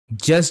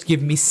Just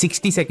give me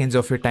 60 seconds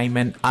of your time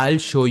and I'll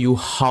show you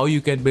how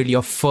you can build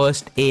your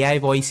first AI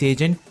voice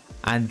agent,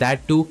 and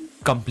that too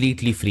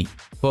completely free.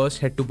 First,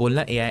 head to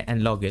Bolna AI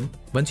and log in.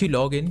 Once you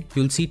log in,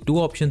 you'll see two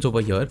options over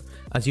here.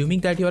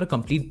 Assuming that you're a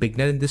complete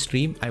beginner in this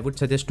stream, I would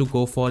suggest to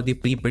go for the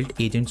pre-built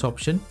agents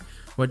option.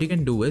 What you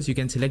can do is you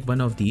can select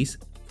one of these.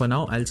 For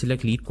now, I'll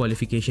select lead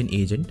qualification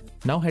agent.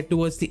 Now head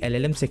towards the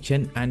LLM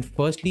section and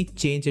firstly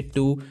change it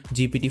to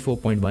GPT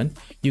 4.1.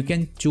 You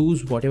can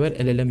choose whatever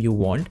LLM you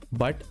want,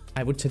 but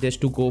I would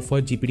suggest to go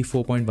for GPT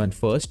 4.1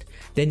 first,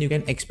 then you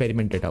can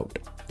experiment it out.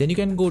 Then you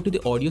can go to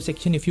the audio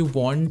section if you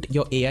want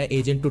your AI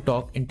agent to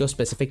talk into a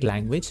specific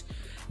language.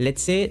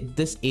 Let's say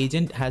this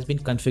agent has been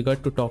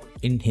configured to talk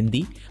in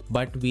Hindi,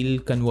 but we'll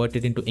convert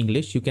it into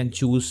English. You can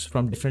choose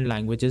from different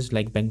languages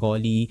like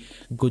Bengali,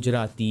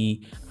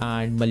 Gujarati,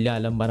 and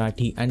Malayalam,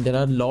 Marathi, and there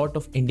are a lot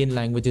of Indian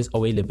languages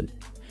available.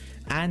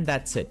 And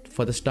that's it.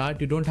 For the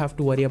start, you don't have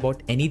to worry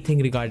about anything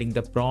regarding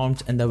the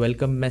prompts and the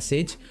welcome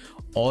message.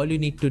 All you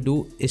need to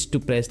do is to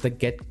press the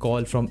get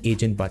call from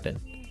agent button.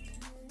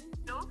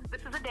 Hello,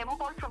 this is a demo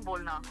call from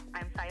Bolna.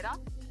 I'm Saira.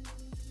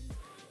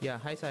 Yeah,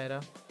 hi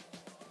Saira.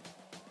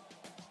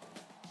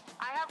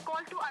 I have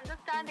called to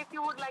understand if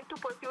you would like to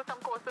pursue some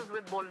courses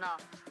with Bolna.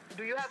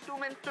 Do you have 2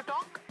 minutes to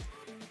talk?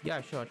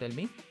 Yeah, sure, tell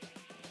me.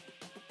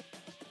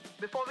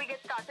 Before we get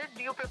started,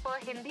 do you prefer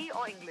Hindi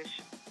or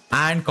English?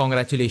 And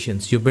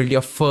congratulations, you built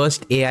your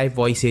first AI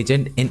voice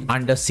agent in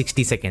under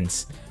 60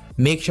 seconds.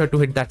 Make sure to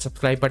hit that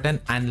subscribe button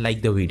and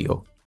like the video.